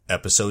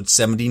Episode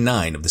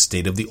 79 of the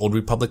State of the Old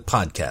Republic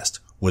podcast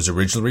was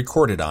originally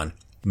recorded on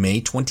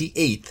May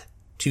 28th,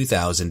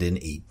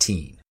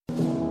 2018.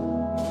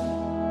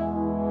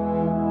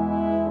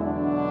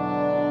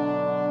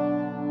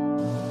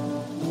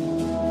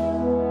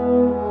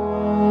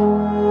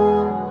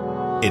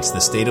 It's the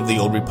State of the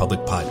Old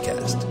Republic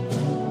podcast.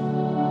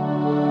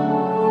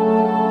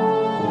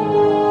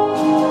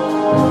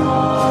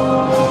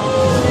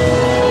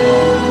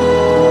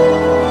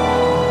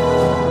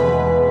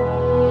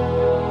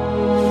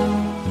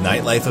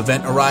 Nightlife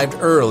event arrived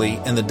early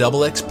and the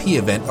Double XP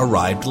event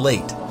arrived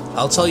late.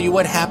 I'll tell you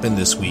what happened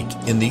this week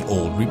in the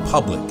Old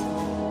Republic.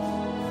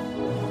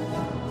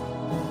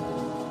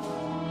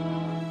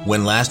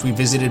 When last we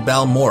visited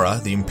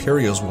Balmorra, the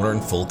Imperials were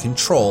in full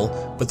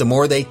control, but the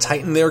more they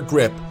tighten their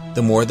grip,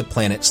 the more the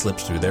planet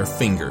slips through their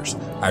fingers.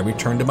 I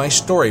return to my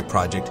story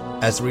project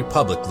as the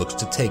Republic looks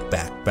to take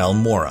back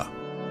Balmorra.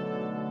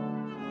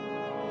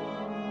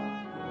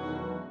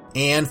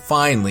 And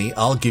finally,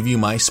 I'll give you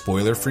my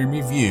spoiler-free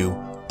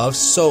review of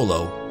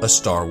Solo, A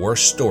Star Wars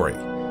Story.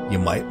 You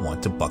might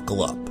want to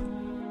buckle up.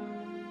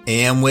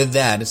 And with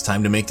that, it's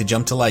time to make the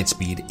jump to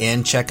Lightspeed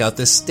and check out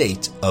the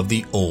state of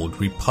the Old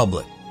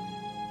Republic.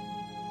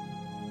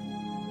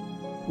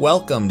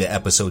 Welcome to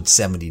episode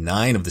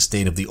 79 of the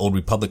State of the Old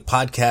Republic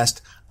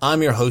podcast.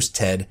 I'm your host,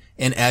 Ted,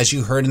 and as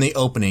you heard in the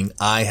opening,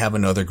 I have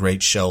another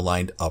great show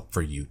lined up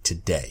for you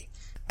today.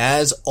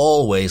 As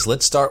always,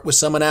 let's start with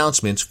some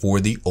announcements for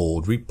the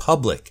Old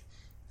Republic.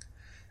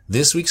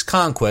 This week's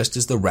conquest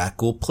is the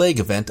Rakghoul Plague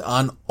event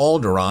on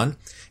Alderaan.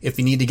 If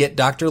you need to get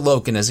Dr.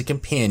 Loken as a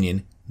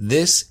companion,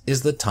 this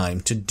is the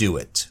time to do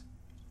it.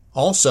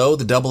 Also,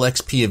 the Double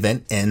XP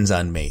event ends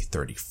on May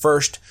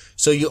 31st,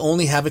 so you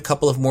only have a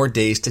couple of more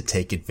days to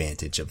take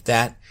advantage of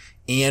that.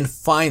 And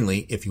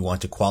finally, if you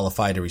want to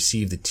qualify to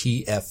receive the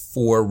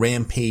TF4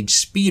 Rampage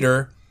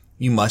Speeder,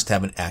 you must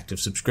have an active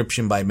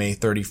subscription by May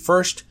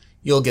 31st.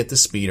 You'll get the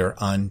speeder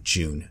on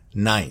June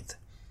 9th.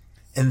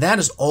 And that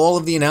is all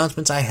of the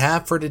announcements I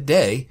have for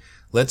today.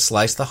 Let's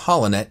slice the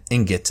holonet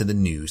and get to the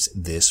news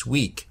this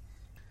week.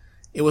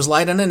 It was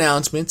light on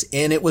announcements,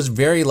 and it was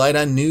very light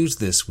on news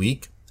this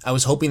week. I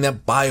was hoping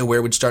that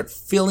BioWare would start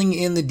filling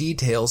in the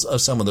details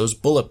of some of those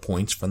bullet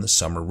points from the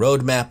summer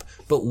roadmap,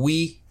 but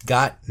we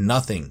got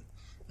nothing.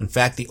 In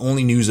fact, the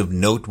only news of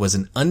note was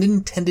an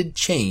unintended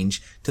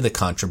change to the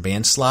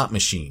contraband slot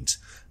machines.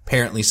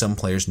 Apparently, some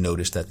players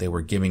noticed that they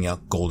were giving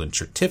out golden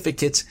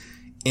certificates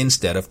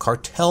instead of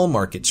cartel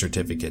market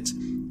certificates.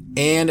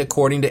 And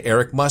according to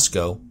Eric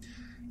Musco,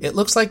 it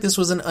looks like this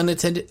was an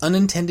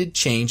unintended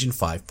change in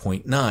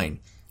 5.9.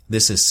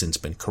 This has since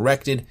been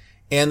corrected,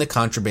 and the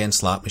contraband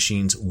slot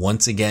machines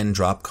once again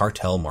drop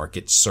cartel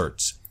market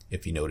certs.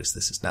 If you notice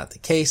this is not the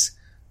case,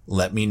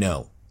 let me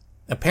know.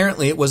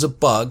 Apparently it was a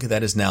bug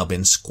that has now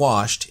been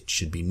squashed. It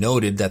should be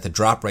noted that the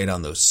drop rate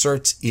on those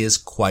certs is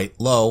quite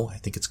low. I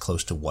think it's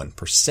close to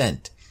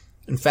 1%.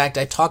 In fact,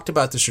 I talked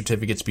about the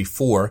certificates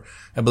before.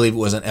 I believe it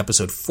was on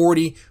episode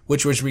 40,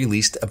 which was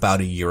released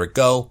about a year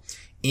ago.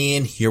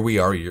 And here we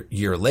are a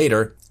year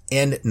later,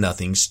 and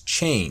nothing's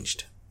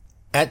changed.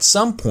 At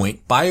some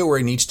point,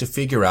 BioWare needs to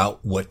figure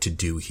out what to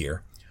do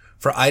here.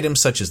 For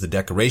items such as the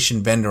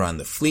decoration vendor on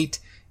the fleet,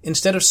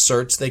 instead of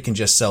certs, they can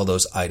just sell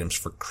those items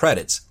for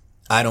credits.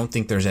 I don't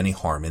think there's any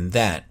harm in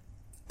that.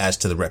 As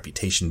to the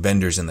reputation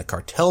vendors in the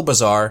Cartel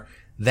Bazaar,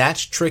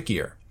 that's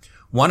trickier.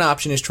 One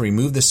option is to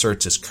remove the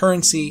certs as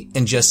currency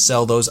and just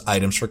sell those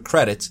items for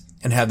credits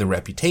and have the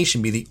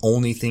reputation be the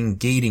only thing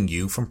gating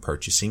you from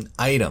purchasing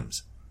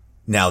items.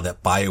 Now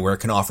that BioWare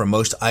can offer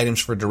most items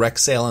for direct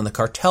sale in the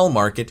cartel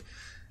market,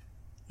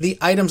 the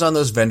items on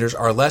those vendors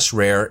are less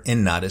rare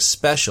and not as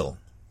special.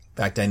 In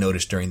fact, I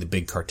noticed during the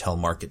big cartel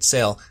market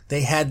sale,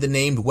 they had the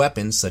named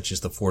weapons such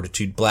as the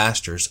Fortitude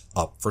blasters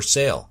up for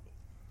sale.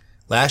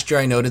 Last year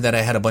I noted that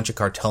I had a bunch of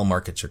cartel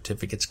market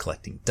certificates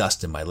collecting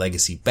dust in my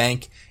legacy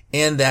bank,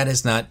 and that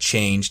has not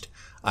changed.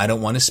 I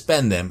don't want to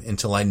spend them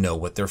until I know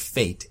what their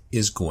fate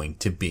is going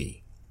to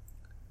be.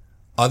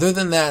 Other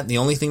than that, the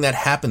only thing that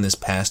happened this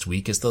past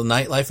week is the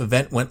Nightlife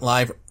event went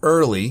live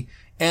early,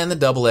 and the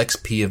Double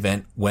XP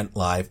event went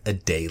live a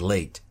day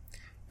late.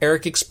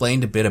 Eric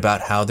explained a bit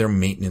about how their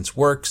maintenance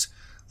works.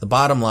 The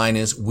bottom line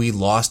is we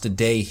lost a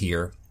day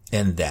here,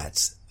 and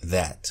that's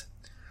that.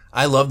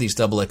 I love these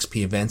Double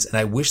XP events, and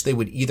I wish they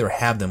would either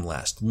have them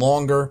last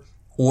longer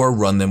or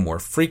run them more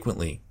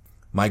frequently.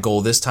 My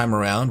goal this time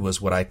around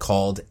was what I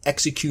called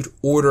Execute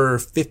Order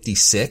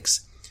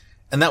 56,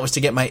 and that was to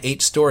get my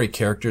 8 story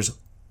characters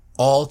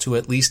all to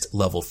at least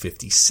level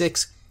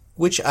 56,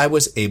 which I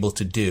was able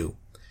to do.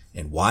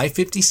 And why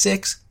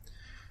 56?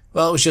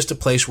 Well, it was just a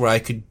place where I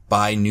could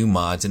buy new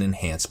mods and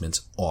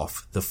enhancements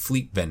off the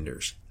fleet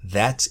vendors.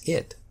 That's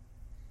it.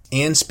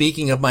 And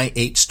speaking of my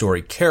 8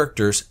 story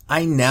characters,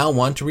 I now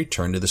want to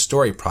return to the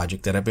story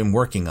project that I've been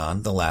working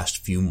on the last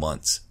few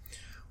months.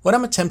 What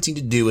I'm attempting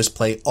to do is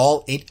play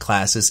all 8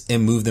 classes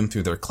and move them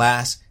through their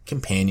class,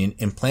 companion,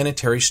 and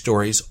planetary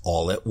stories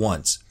all at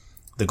once.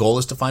 The goal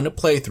is to find a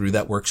playthrough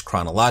that works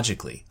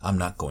chronologically. I'm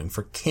not going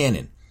for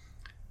canon.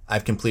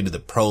 I've completed the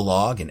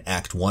prologue and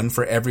Act 1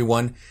 for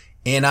everyone,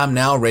 and I'm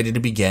now ready to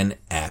begin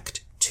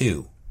Act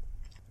 2.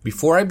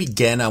 Before I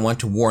begin, I want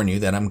to warn you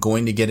that I'm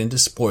going to get into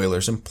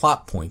spoilers and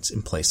plot points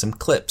and play some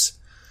clips.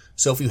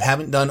 So if you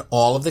haven't done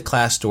all of the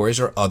class stories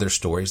or other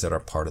stories that are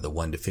part of the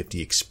 1 to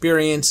 50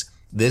 experience,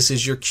 this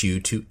is your cue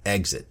to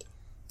exit.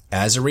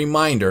 As a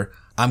reminder,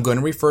 I'm going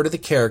to refer to the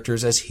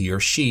characters as he or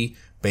she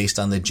based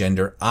on the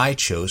gender I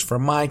chose for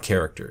my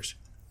characters.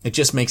 It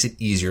just makes it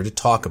easier to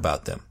talk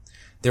about them.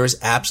 There is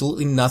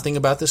absolutely nothing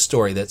about the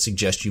story that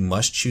suggests you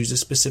must choose a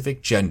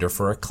specific gender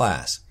for a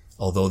class.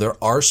 Although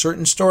there are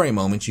certain story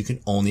moments you can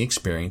only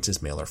experience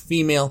as male or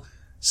female,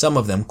 some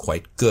of them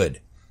quite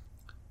good.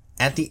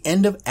 At the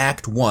end of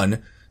Act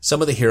 1, some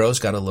of the heroes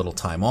got a little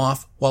time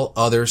off, while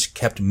others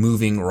kept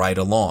moving right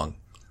along.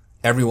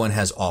 Everyone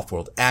has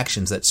off-world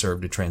actions that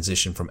serve to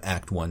transition from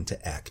Act 1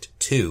 to Act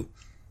 2.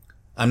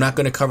 I'm not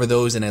going to cover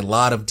those in a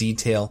lot of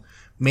detail,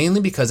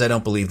 mainly because I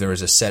don't believe there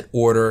is a set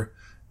order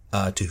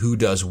to who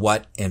does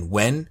what and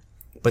when,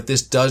 but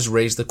this does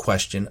raise the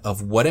question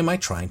of what am I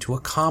trying to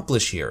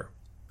accomplish here?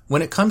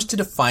 When it comes to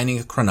defining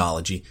a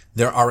chronology,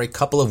 there are a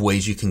couple of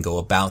ways you can go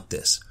about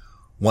this.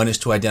 One is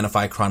to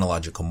identify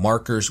chronological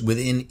markers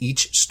within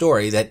each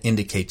story that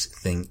indicates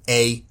thing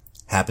A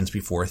happens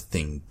before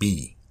thing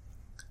B.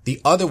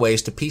 The other way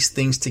is to piece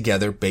things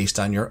together based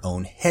on your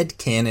own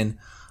headcanon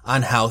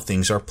on how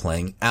things are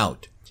playing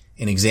out.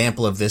 An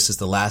example of this is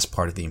the last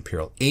part of the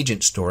Imperial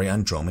Agent story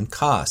on Dromund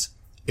Kaas.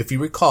 If you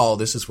recall,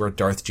 this is where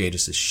Darth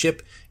Jadis'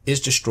 ship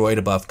is destroyed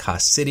above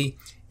Kaas City,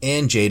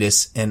 and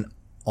Jadis and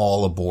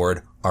all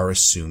aboard are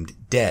assumed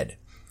dead.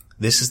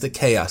 This is the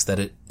chaos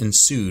that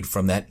ensued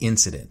from that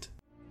incident.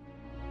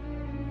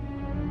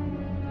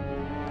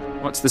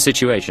 What's the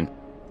situation?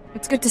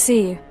 It's good to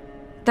see you.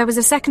 There was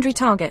a secondary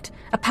target.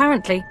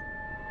 Apparently...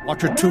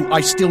 Watcher 2,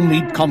 I still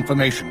need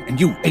confirmation. And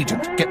you,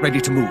 Agent, get ready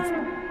to move.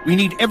 We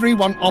need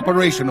everyone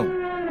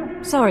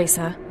operational. Sorry,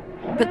 sir.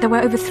 But there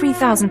were over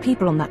 3,000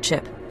 people on that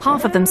ship.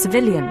 Half of them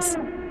civilians.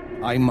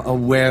 I'm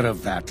aware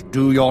of that.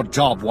 Do your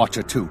job,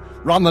 Watcher 2.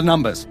 Run the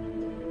numbers.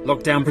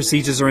 Lockdown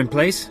procedures are in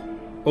place.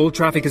 All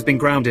traffic has been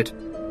grounded.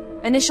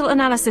 Initial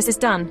analysis is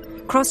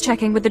done.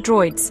 Cross-checking with the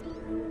droids.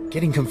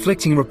 Getting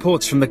conflicting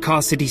reports from the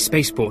Kaas City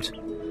spaceport.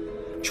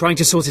 Trying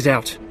to sort it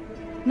out.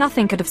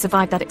 Nothing could have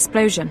survived that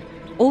explosion.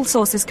 All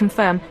sources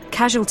confirm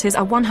casualties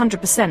are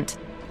 100%.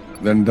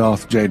 Then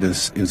Darth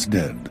Jadis is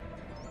dead.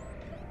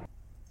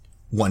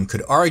 One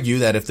could argue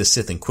that if the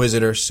Sith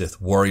Inquisitor,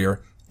 Sith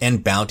Warrior,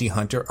 and Bounty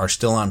Hunter are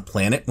still on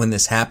planet when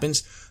this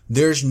happens,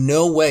 there's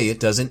no way it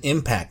doesn't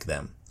impact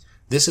them.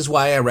 This is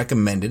why I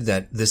recommended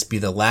that this be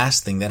the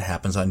last thing that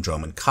happens on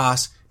Dromund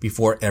Kaas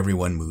before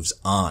everyone moves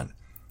on.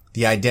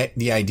 The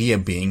idea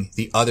being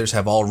the others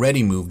have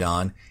already moved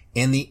on,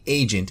 and the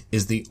agent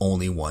is the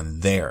only one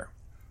there.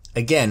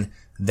 Again,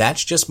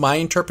 that's just my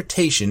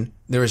interpretation.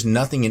 There is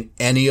nothing in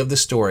any of the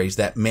stories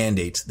that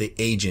mandates the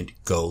agent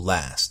go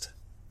last.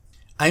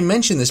 I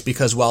mention this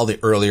because while the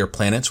earlier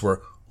planets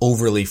were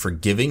overly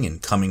forgiving in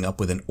coming up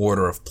with an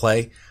order of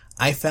play,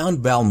 I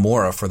found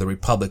Balmorra for the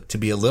Republic to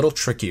be a little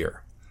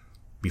trickier.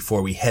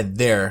 Before we head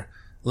there,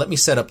 let me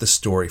set up the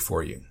story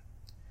for you.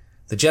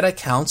 The Jedi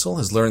Council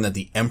has learned that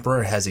the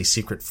Emperor has a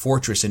secret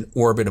fortress in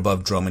orbit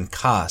above Dromund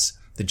Kaas.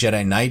 The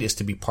Jedi Knight is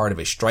to be part of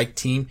a strike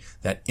team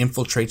that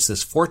infiltrates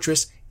this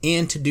fortress,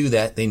 and to do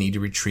that, they need to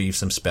retrieve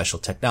some special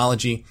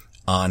technology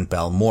on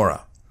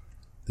Balmorra.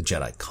 The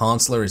Jedi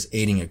Consular is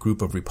aiding a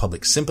group of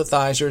Republic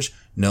sympathizers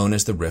known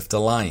as the Rift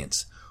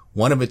Alliance.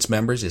 One of its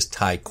members is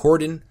Ty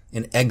Corden,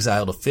 an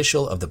exiled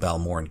official of the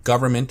Balmorran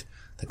government.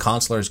 The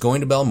Consular is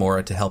going to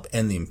Balmorra to help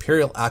end the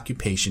Imperial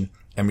occupation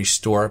and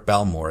restore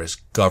Balmorra's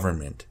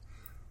government.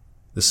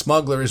 The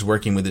smuggler is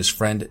working with his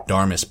friend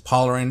Darmus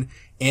Polarin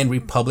and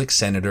Republic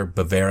Senator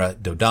Bavera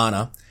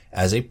Dodonna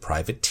as a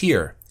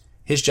privateer.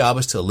 His job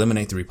is to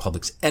eliminate the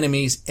Republic's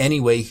enemies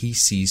any way he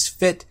sees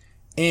fit,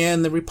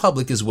 and the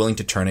Republic is willing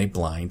to turn a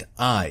blind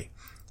eye.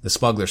 The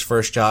smuggler's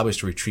first job is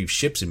to retrieve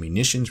ships and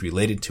munitions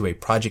related to a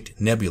Project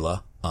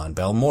Nebula on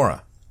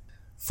Balmorra.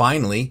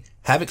 Finally,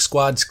 Havoc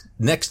Squad's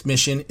next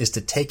mission is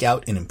to take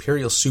out an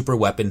Imperial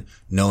superweapon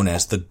known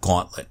as the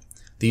Gauntlet.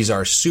 These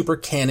are super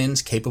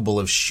cannons capable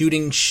of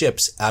shooting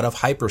ships out of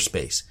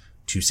hyperspace.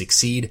 To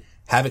succeed,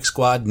 Havoc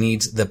Squad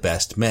needs the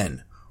best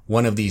men.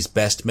 One of these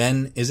best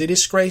men is a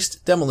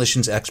disgraced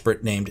demolitions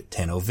expert named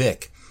Tenno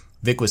Vic.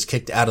 Vic was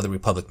kicked out of the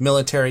Republic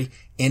military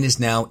and is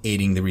now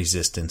aiding the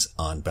resistance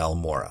on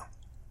Balmorra.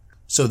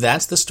 So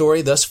that's the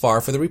story thus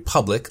far for the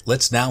Republic.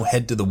 Let's now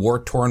head to the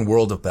war-torn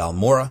world of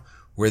Balmorra,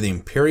 where the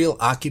Imperial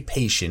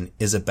occupation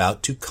is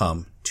about to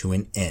come to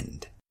an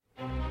end.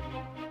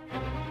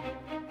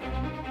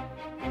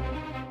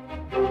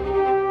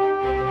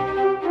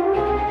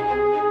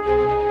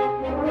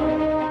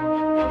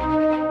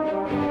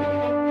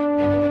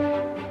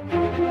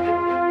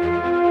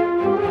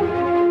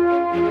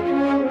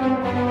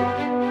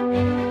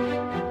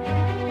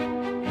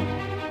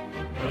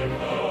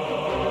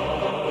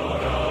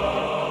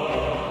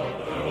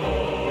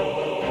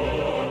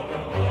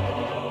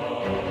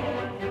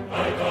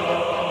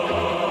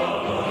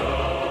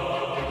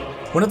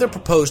 One of the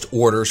proposed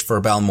orders for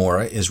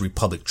Balmorra is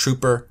Republic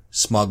Trooper,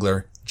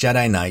 Smuggler,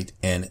 Jedi Knight,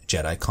 and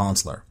Jedi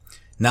Consular.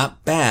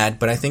 Not bad,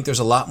 but I think there's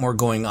a lot more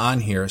going on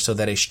here so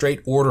that a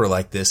straight order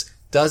like this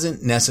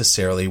doesn't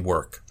necessarily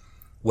work.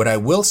 What I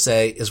will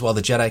say is while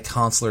the Jedi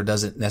Consular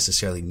doesn't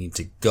necessarily need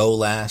to go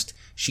last,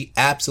 she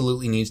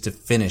absolutely needs to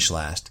finish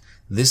last.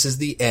 This is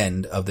the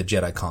end of the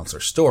Jedi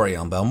Consular story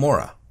on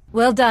Balmorra.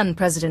 Well done,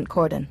 President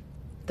Corden.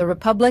 The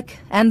Republic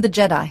and the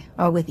Jedi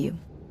are with you.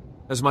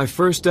 As my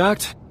first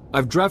act,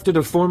 I've drafted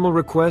a formal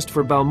request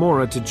for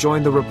Balmorra to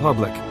join the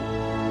Republic.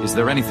 Is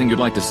there anything you'd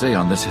like to say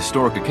on this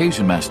historic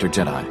occasion, Master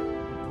Jedi?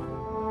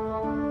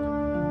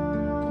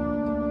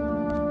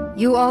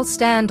 You all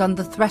stand on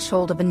the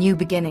threshold of a new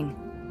beginning.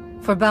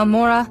 For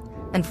Balmorra,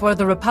 and for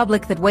the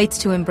Republic that waits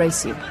to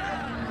embrace you.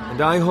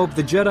 And I hope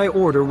the Jedi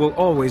Order will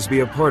always be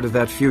a part of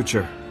that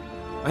future.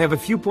 I have a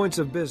few points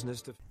of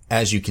business to...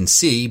 As you can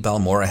see,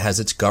 Balmorra has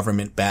its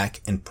government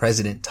back, and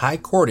President Ty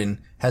Corden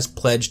has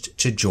pledged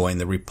to join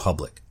the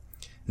Republic.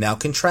 Now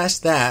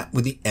contrast that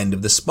with the end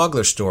of the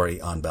Smuggler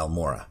story on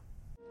Balmorra.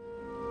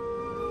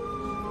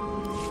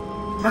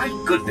 My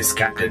goodness,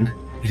 Captain.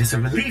 It is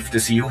a relief to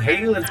see you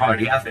hale and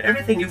hearty after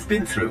everything you've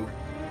been through.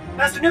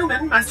 Master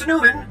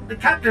Newman, the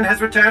Captain has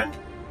returned.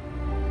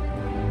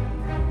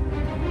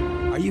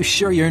 Are you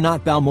sure you're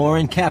not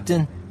Balmorran,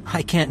 Captain?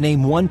 I can't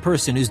name one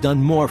person who's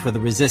done more for the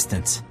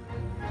Resistance.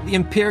 The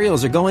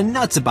Imperials are going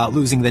nuts about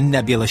losing the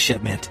Nebula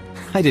shipment.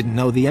 I didn't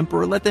know the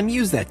Emperor let them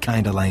use that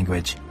kind of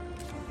language.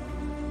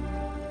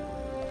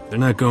 They're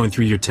not going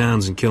through your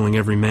towns and killing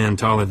every man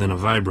taller than a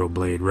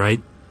vibroblade,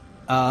 right?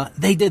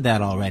 They did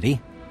that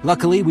already.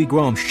 Luckily, we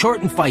grow them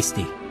short and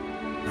feisty.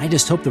 I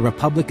just hope the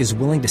Republic is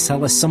willing to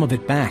sell us some of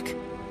it back.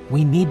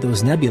 We need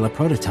those Nebula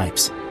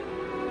prototypes.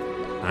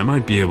 I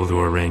might be able to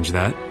arrange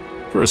that,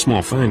 for a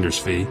small finder's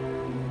fee.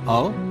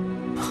 Oh?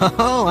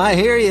 Oh, I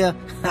hear you.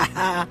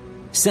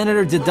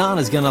 Senator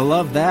Dodonna's gonna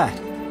love that.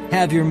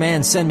 Have your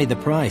man send me the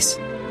price.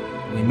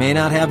 We may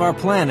not have our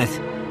planet,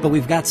 but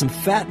we've got some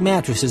fat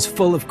mattresses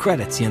full of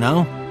credits, you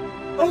know?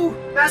 Oh,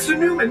 Master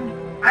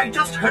Newman, I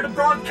just heard a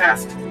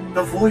broadcast.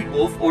 The Void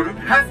Wolf ordered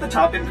half the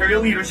top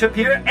Imperial leadership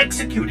here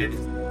executed.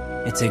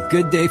 It's a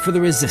good day for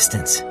the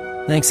Resistance.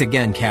 Thanks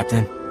again,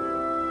 Captain.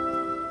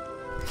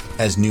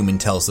 As Newman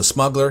tells the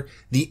Smuggler,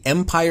 the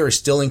Empire is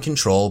still in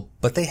control,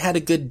 but they had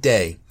a good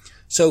day.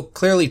 So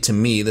clearly to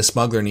me, the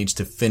Smuggler needs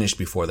to finish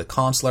before the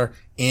Consular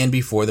and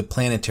before the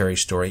planetary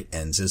story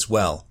ends as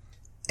well.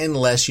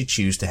 Unless you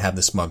choose to have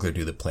the Smuggler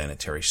do the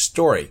planetary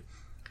story.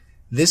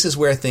 This is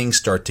where things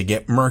start to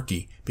get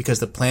murky, because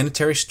the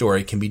planetary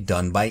story can be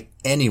done by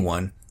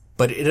anyone,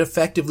 but it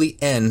effectively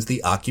ends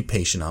the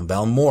occupation on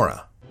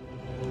Balmorra.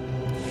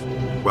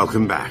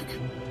 Welcome back.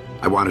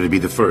 I wanted to be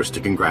the first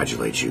to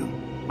congratulate you.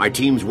 My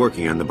team's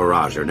working on the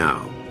Barrager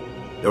now.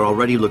 They're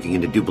already looking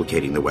into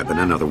duplicating the weapon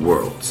on other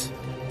worlds.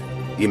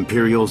 The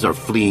Imperials are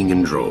fleeing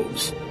in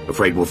droves,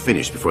 afraid we'll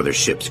finish before their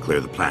ships clear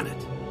the planet.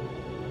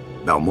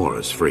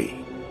 Balmorra's free.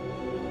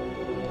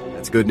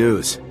 That's good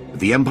news.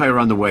 With the Empire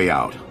on the way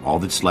out, all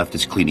that's left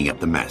is cleaning up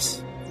the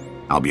mess.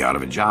 I'll be out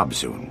of a job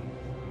soon.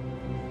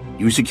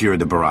 You secured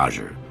the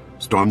Barrager,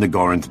 stormed the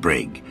Gorinth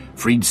Brig,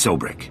 freed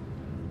Sobrik.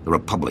 The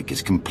Republic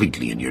is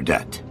completely in your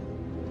debt.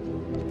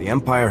 The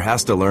Empire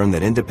has to learn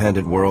that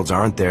independent worlds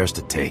aren't theirs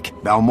to take.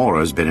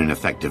 Balmorra's been an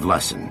effective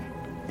lesson.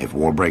 If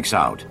war breaks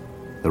out,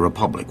 the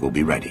Republic will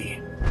be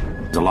ready.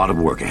 There's a lot of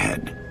work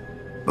ahead.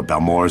 But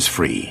Balmorra's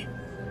free.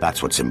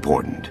 That's what's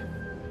important.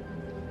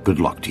 Good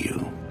luck to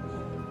you.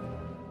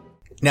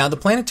 Now, the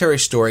planetary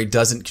story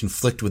doesn't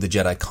conflict with the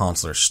Jedi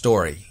Consular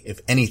story.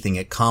 If anything,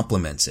 it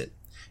complements it.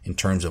 In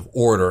terms of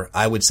order,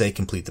 I would say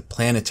complete the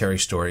planetary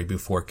story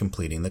before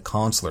completing the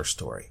Consular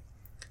story.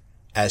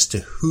 As to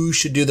who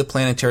should do the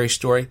planetary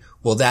story,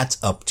 well,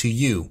 that's up to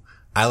you.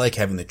 I like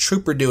having the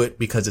Trooper do it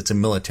because it's a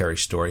military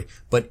story,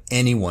 but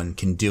anyone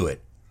can do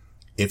it.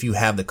 If you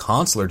have the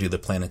Consular do the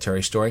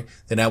planetary story,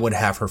 then I would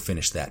have her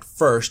finish that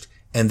first,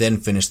 and then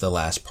finish the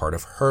last part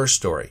of her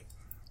story.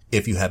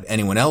 If you have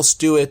anyone else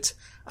do it,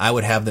 I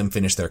would have them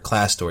finish their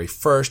class story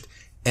first,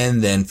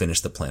 and then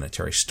finish the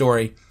planetary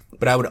story,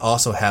 but I would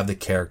also have the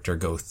character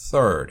go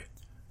third.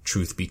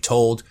 Truth be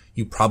told,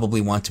 you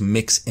probably want to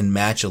mix and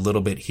match a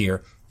little bit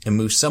here, and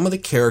move some of the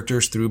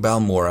characters through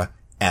Balmorra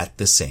at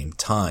the same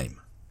time.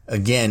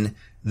 Again,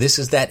 this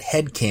is that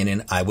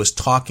headcanon I was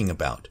talking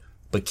about,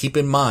 but keep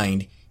in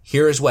mind,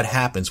 here is what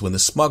happens when the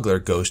Smuggler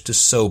goes to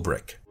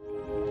Sobrik.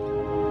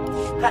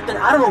 Captain,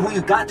 I don't know who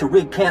you got to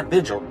rig Camp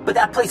Vigil, but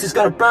that place is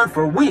gonna burn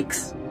for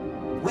weeks.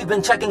 We've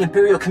been checking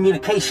Imperial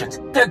communications.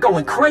 They're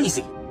going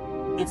crazy.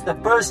 It's the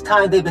first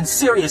time they've been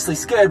seriously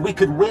scared we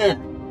could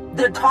win.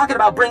 They're talking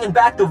about bringing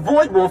back the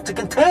Void Wolf to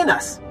contain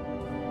us.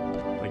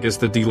 I guess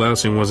the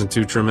delousing wasn't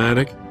too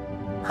traumatic?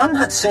 I'm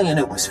not saying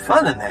it was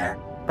fun in there,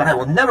 but I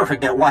will never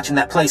forget watching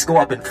that place go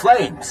up in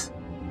flames.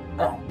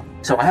 Oh,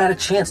 so I had a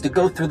chance to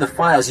go through the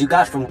files you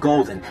got from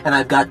Golden, and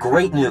I've got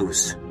great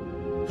news.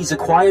 He's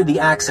acquired the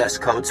access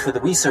codes for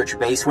the research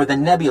base where the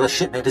Nebula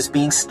shipment is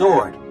being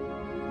stored.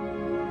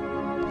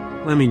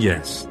 Let me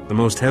guess. The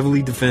most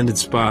heavily defended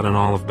spot on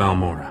all of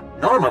Balmorra.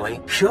 Normally,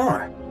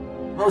 sure.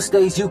 Most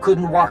days you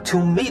couldn't walk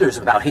 2 meters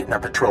without hitting a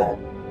patrol.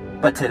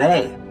 But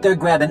today, they're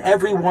grabbing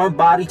every warm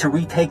body to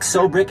retake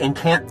Sobrik and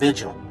Camp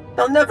Vigil.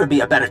 There'll never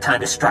be a better time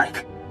to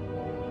strike.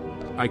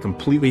 I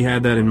completely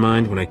had that in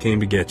mind when I came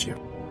to get you.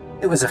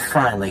 It was a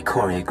finely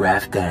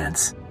choreographed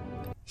dance.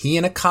 He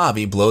and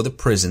Akavi blow the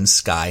prison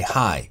sky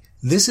high.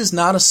 This is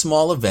not a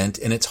small event,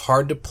 and it's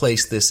hard to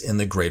place this in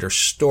the greater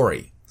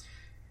story.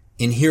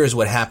 And here is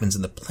what happens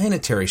in the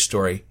planetary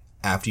story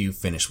after you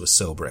finish with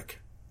Sobrik.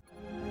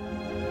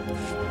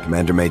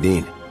 Commander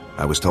Medine,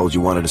 I was told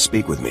you wanted to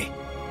speak with me.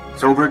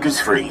 Sobrik is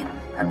free,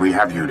 and we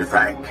have you to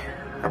thank.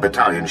 A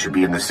battalion should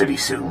be in the city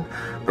soon,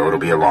 though it'll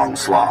be a long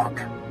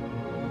slog.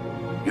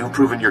 You've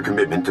proven your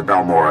commitment to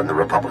Balmorra and the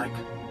Republic.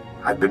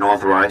 I've been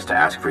authorized to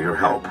ask for your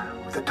help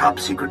with a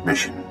top-secret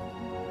mission.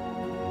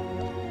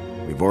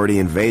 We've already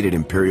invaded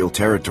Imperial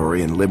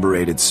territory and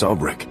liberated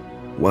Sobrik.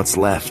 What's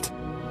left?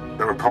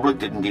 The Republic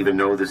didn't even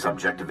know this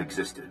objective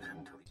existed.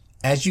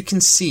 As you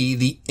can see,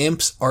 the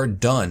Imps are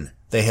done.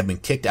 They have been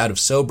kicked out of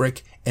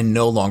Sobrik and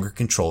no longer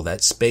control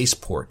that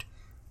spaceport.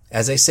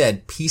 As I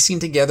said, piecing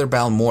together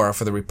Balmorra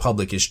for the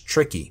Republic is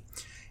tricky.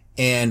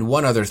 And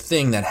one other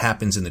thing that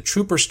happens in the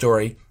Trooper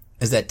story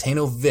is that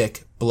Tano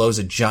Vic blows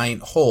a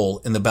giant hole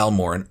in the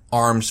Balmorran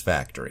arms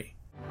factory.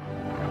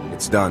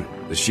 It's done.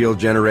 The shield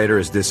generator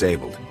is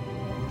disabled.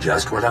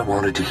 Just what I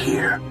wanted to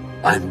hear.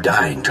 I'm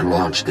dying to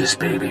launch this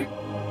baby.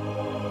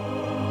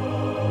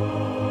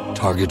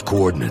 Target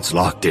coordinates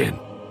locked in.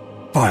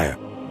 Fire.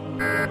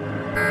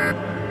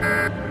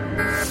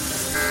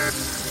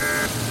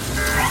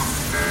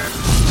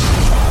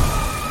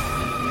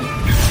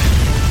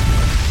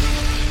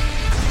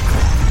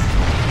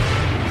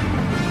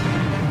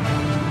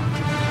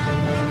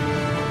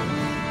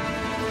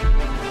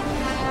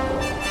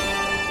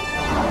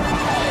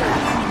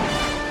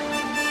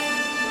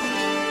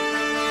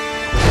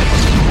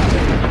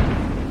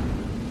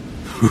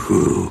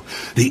 Ooh,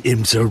 the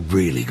Imps are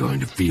really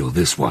going to feel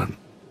this one.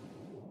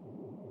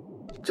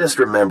 Just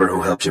remember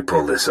who helped you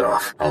pull this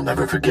off. I'll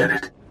never forget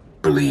it.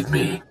 Believe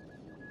me.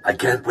 I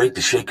can't wait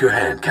to shake your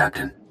hand,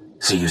 Captain.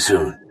 See you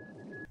soon.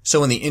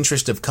 So in the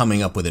interest of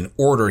coming up with an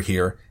order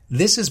here,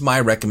 this is my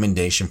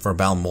recommendation for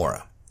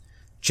Balmorra.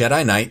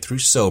 Jedi Knight through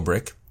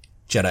Sobrik,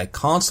 Jedi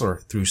Consular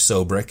through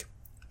Sobrik,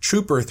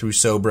 Trooper through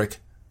Sobrik,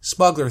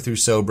 Smuggler through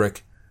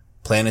Sobrik,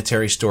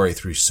 Planetary Story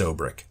through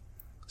Sobrik,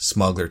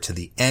 Smuggler to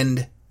the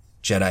end,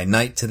 Jedi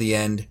Knight to the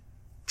end,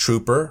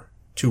 Trooper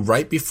to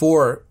right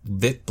before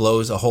Vic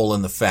blows a hole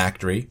in the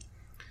factory,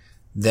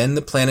 then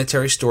the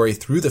Planetary Story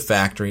through the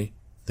factory,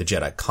 the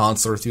Jedi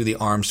Consular through the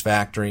arms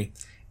factory,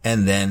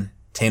 and then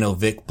Tano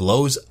Vic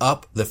blows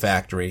up the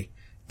factory,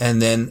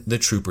 and then the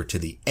Trooper to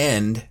the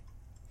end,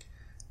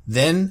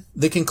 then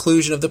the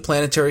conclusion of the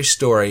Planetary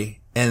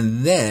Story,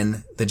 and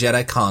then the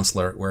Jedi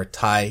Consular where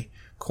Ty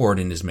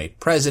Corden is made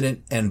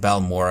president and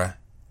Balmorra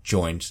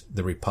joins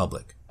the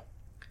Republic.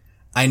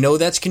 I know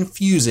that's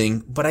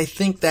confusing, but I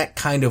think that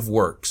kind of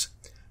works.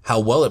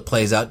 How well it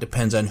plays out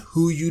depends on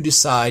who you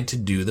decide to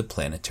do the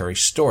Planetary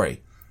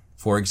Story.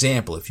 For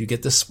example, if you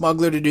get the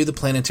Smuggler to do the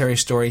Planetary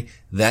Story,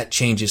 that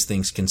changes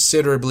things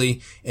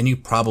considerably, and you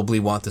probably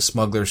want the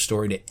Smuggler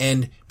story to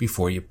end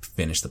before you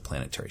finish the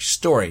Planetary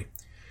Story.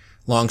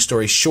 Long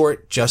story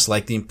short, just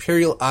like the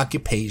Imperial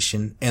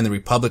occupation and the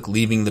Republic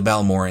leaving the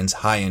Balmorrans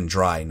high and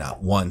dry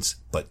not once,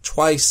 but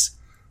twice,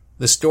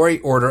 the story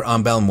order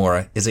on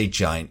Balmorra is a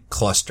giant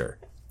cluster.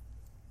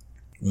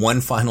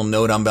 One final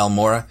note on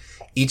Balmorra,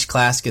 each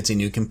class gets a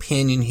new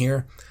companion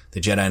here.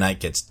 The Jedi Knight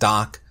gets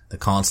Doc, the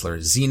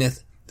Consular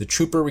Zenith, the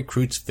Trooper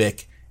recruits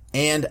Vic,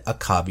 and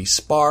Akavi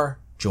Spar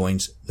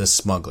joins the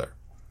Smuggler.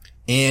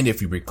 And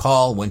if you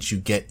recall, once you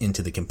get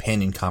into the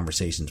companion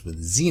conversations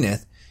with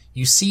Zenith,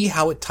 you see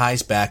how it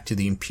ties back to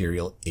the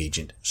Imperial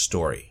agent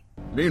story.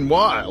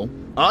 Meanwhile,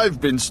 I've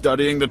been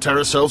studying the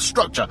Terra Cell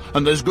structure,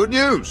 and there's good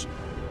news.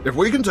 If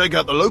we can take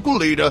out the local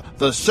leader,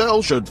 the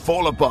cell should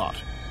fall apart.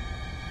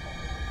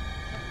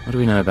 What do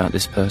we know about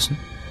this person?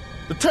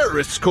 The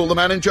terrorists call the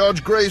man in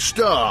charge Grey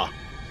Star.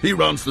 He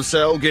runs the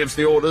cell, gives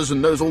the orders,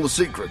 and knows all the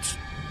secrets.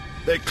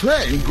 They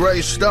claim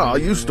Grey Star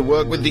used to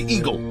work with the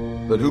Eagle,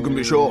 but who can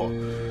be sure?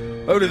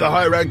 Only the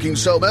high-ranking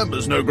cell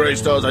members know Grey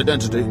Star's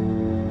identity.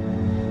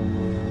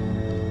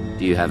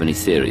 Do you have any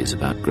theories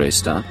about Grey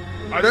Star?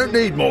 I don't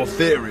need more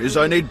theories,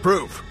 I need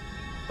proof.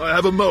 I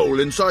have a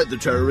mole inside the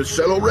terrorist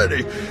cell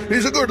already.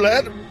 He's a good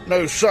lad.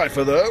 No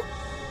cipher, though.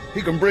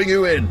 He can bring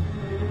you in.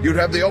 You'd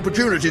have the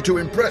opportunity to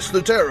impress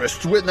the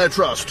terrorists, win their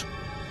trust.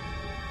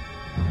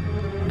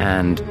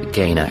 And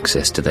gain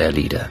access to their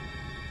leader.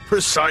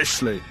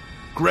 Precisely.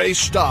 Grey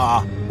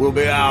Star will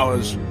be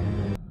ours.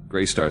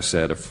 Grey Star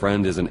said a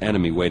friend is an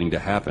enemy waiting to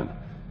happen,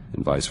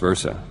 and vice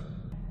versa.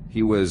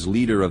 He was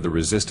leader of the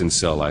resistance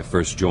cell I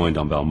first joined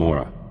on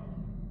Balmorra.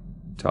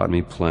 Taught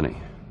me plenty.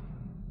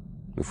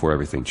 Before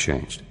everything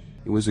changed.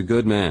 He was a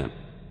good man.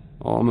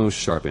 Almost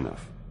sharp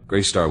enough.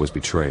 Grey Star was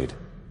betrayed.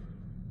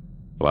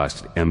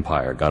 Blasted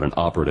Empire got an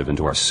operative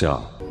into our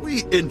cell.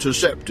 We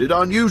intercepted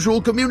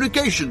unusual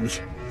communications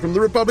from the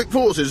Republic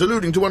forces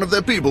alluding to one of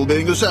their people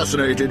being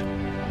assassinated.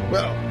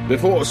 Well,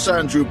 Before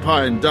Sanju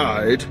Pine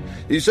died,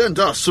 he sent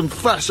us some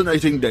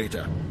fascinating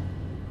data.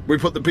 We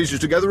put the pieces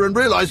together and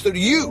realized that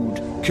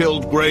you'd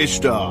killed Grey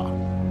Star.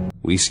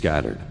 We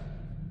scattered,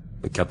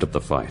 but kept up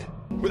the fight.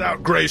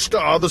 Without Grey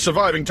Star, the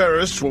surviving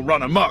terrorists will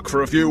run amok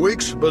for a few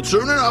weeks, but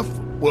soon enough,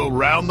 we'll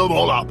round them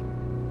all up.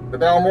 The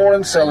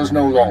Balmoran cell is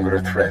no longer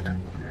a threat.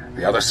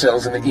 The other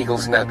cells in the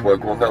Eagle's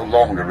network will no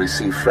longer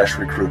receive fresh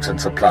recruits and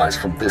supplies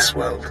from this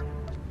world.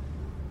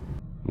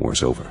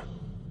 War's over.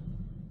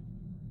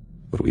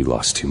 But we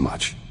lost too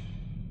much.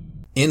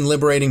 In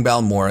liberating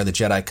Balmorra, the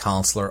Jedi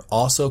Counselor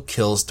also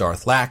kills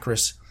Darth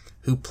Lacris,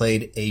 who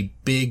played a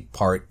big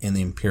part in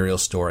the Imperial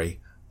story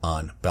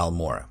on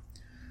Balmorra.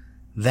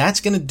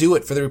 That's going to do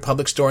it for the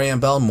Republic story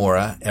on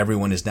Balmorra.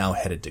 Everyone is now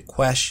headed to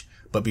Quesh,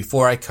 but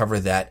before I cover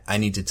that, I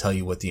need to tell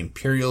you what the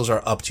Imperials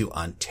are up to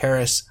on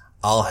Taris.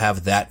 I'll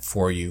have that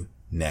for you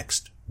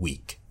next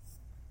week.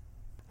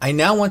 I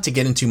now want to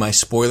get into my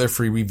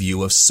spoiler-free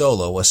review of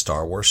Solo, A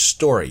Star Wars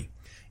Story.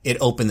 It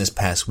opened this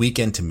past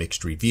weekend to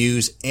mixed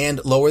reviews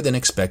and lower than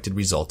expected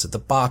results at the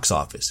box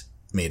office,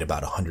 made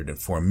about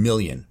 $104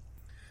 million.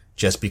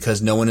 Just because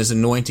no one is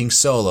anointing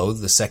Solo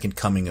the second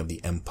coming of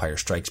The Empire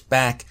Strikes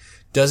Back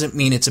doesn't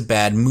mean it's a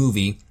bad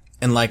movie,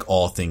 and like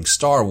all things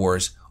Star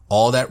Wars,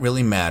 all that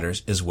really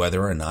matters is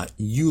whether or not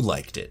you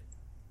liked it.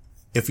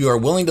 If you are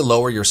willing to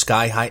lower your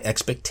sky-high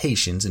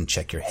expectations and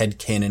check your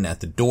headcanon at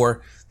the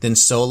door, then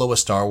Solo, A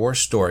Star Wars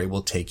Story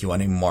will take you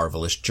on a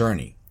marvelous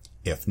journey.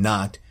 If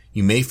not,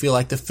 you may feel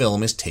like the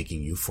film is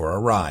taking you for a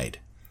ride.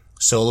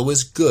 Solo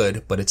is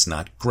good, but it's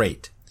not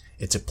great.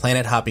 It's a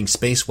planet-hopping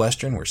space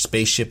western where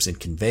spaceships and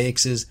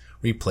conveyances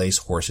replace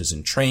horses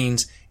and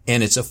trains,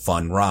 and it's a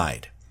fun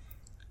ride.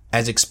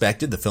 As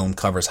expected, the film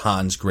covers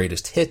Han's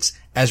greatest hits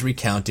as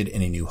recounted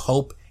in A New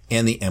Hope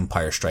and The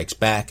Empire Strikes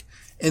Back,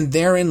 and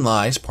therein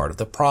lies part of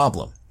the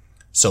problem.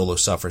 Solo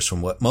suffers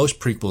from what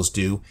most prequels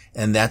do,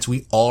 and that's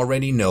we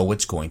already know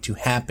what's going to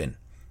happen.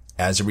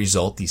 As a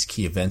result, these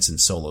key events in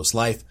Solo's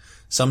life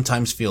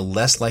sometimes feel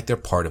less like they're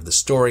part of the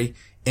story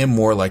and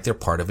more like they're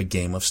part of a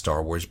game of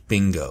Star Wars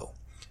bingo.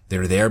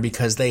 They're there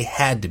because they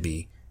had to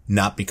be,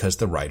 not because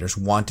the writers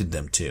wanted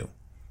them to.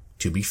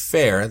 To be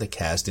fair, the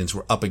cast-ins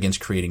were up against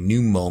creating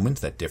new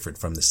moments that differed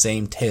from the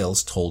same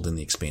tales told in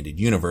the expanded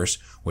universe,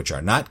 which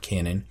are not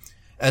canon,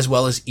 as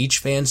well as each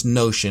fan's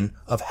notion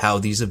of how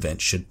these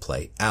events should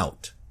play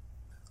out.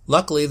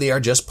 Luckily, they are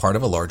just part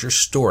of a larger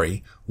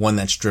story, one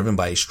that's driven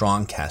by a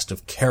strong cast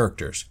of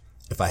characters.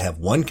 If I have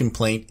one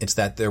complaint, it's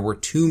that there were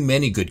too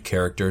many good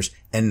characters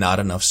and not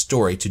enough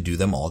story to do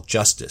them all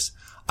justice.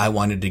 I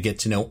wanted to get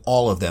to know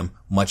all of them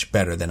much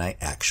better than I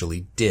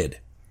actually did.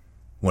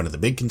 One of the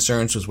big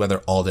concerns was whether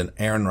Alden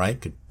Ehrenreich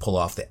could pull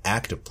off the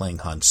act of playing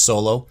Han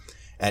Solo.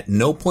 At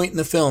no point in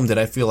the film did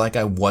I feel like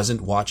I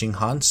wasn't watching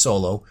Han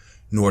Solo,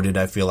 nor did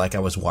I feel like I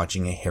was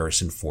watching a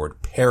Harrison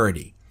Ford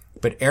parody.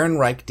 But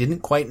Ehrenreich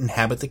didn't quite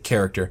inhabit the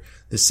character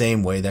the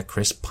same way that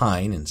Chris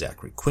Pine and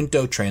Zachary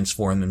Quinto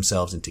transformed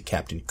themselves into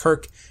Captain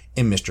Kirk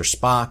and Mr.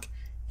 Spock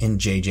in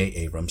J.J.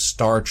 Abrams'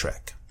 Star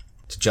Trek.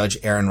 To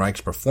judge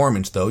Ehrenreich's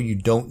performance, though, you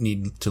don't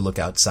need to look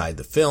outside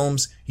the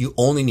films. You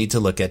only need to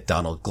look at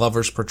Donald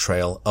Glover's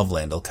portrayal of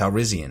Lando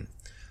Calrissian.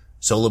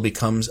 Solo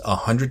becomes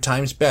 100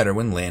 times better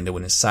when Lando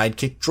and his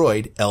sidekick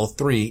droid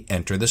L3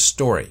 enter the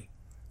story.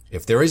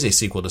 If there is a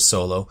sequel to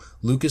Solo,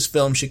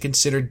 Lucasfilm should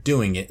consider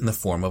doing it in the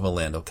form of a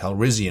Lando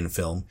Calrissian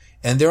film,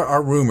 and there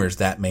are rumors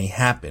that may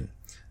happen.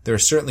 There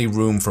is certainly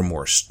room for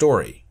more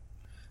story.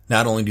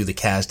 Not only do the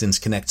cast-ins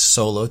connect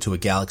Solo to a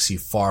galaxy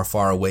far,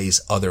 far away's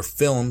other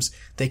films,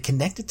 they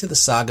connect it to the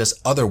saga's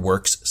other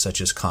works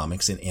such as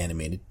comics and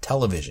animated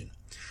television.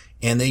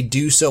 And they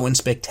do so in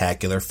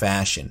spectacular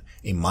fashion,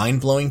 a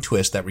mind-blowing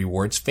twist that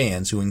rewards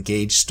fans who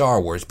engage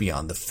Star Wars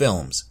beyond the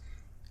films.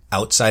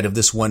 Outside of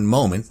this one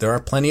moment, there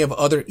are plenty of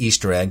other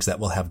Easter eggs that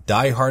will have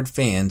die-hard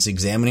fans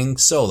examining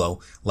Solo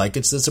like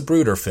it's the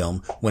Zapruder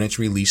film when it's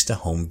released to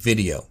home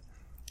video.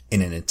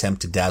 In an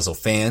attempt to dazzle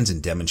fans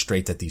and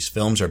demonstrate that these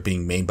films are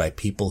being made by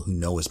people who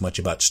know as much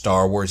about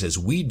Star Wars as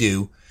we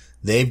do,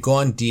 they've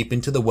gone deep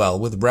into the well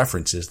with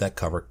references that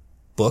cover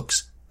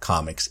books,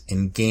 comics,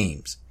 and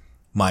games.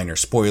 Minor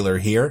spoiler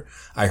here,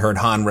 I heard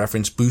Han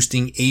reference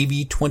boosting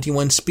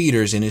AV-21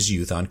 speeders in his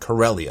youth on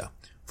Corellia.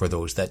 For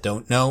those that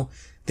don't know,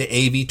 the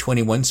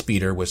AV-21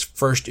 speeder was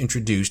first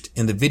introduced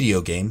in the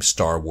video game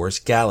Star Wars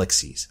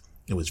Galaxies.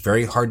 It was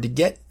very hard to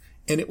get,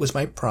 and it was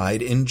my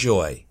pride and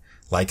joy.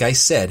 Like I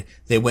said,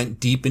 they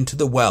went deep into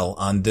the well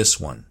on this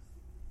one.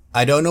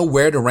 I don't know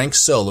where to rank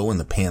Solo in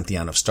the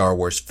pantheon of Star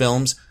Wars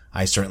films.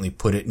 I certainly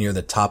put it near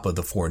the top of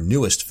the 4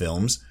 newest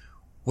films.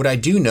 What I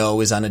do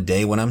know is on a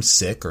day when I'm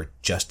sick or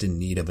just in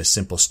need of a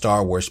simple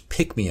Star Wars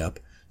pick-me-up,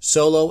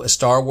 Solo, A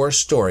Star Wars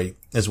Story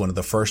is one of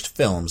the first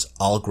films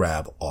I'll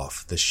grab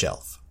off the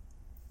shelf.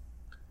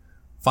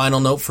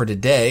 Final note for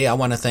today, I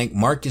want to thank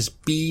Marcus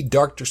B.,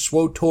 Dr.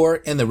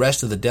 Swotor, and the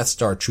rest of the Death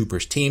Star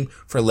Troopers team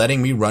for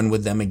letting me run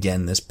with them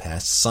again this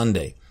past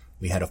Sunday.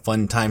 We had a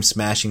fun time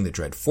smashing the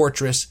Dread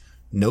Fortress.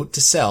 Note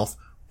to self,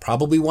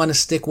 probably want to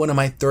stick one of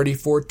my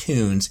 34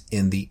 tunes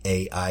in the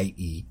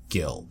AIE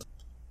Guild.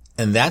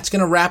 And that's going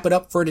to wrap it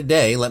up for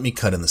today. Let me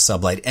cut in the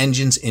sublight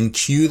engines and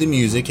cue the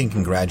music and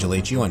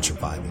congratulate you on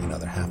surviving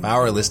another half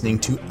hour listening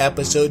to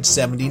episode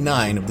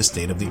 79 of the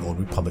State of the Old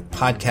Republic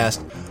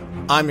podcast.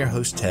 I'm your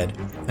host, Ted,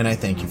 and I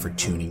thank you for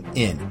tuning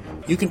in.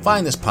 You can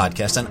find this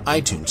podcast on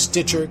iTunes,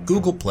 Stitcher,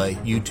 Google Play,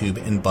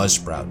 YouTube, and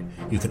Buzzsprout.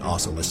 You can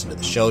also listen to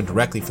the show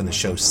directly from the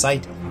show's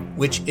site,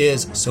 which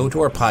is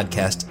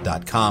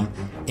sotorpodcast.com,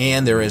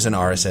 and there is an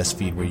RSS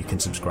feed where you can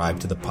subscribe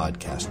to the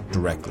podcast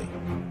directly.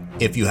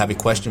 If you have a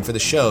question for the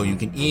show, you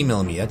can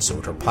email me at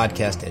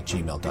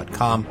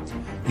sotorpodcast@gmail.com.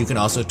 You can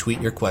also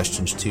tweet your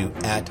questions to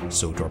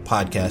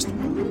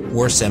 @sotorpodcast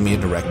or send me a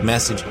direct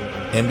message,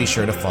 and be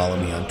sure to follow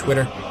me on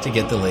Twitter to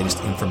get the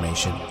latest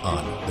information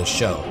on the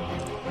show.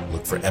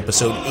 Look for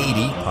episode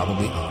 80,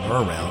 probably on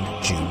or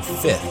around June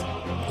 5th.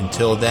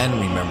 Until then,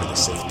 remember the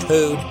Sith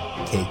code,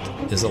 cake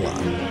is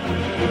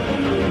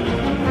alive.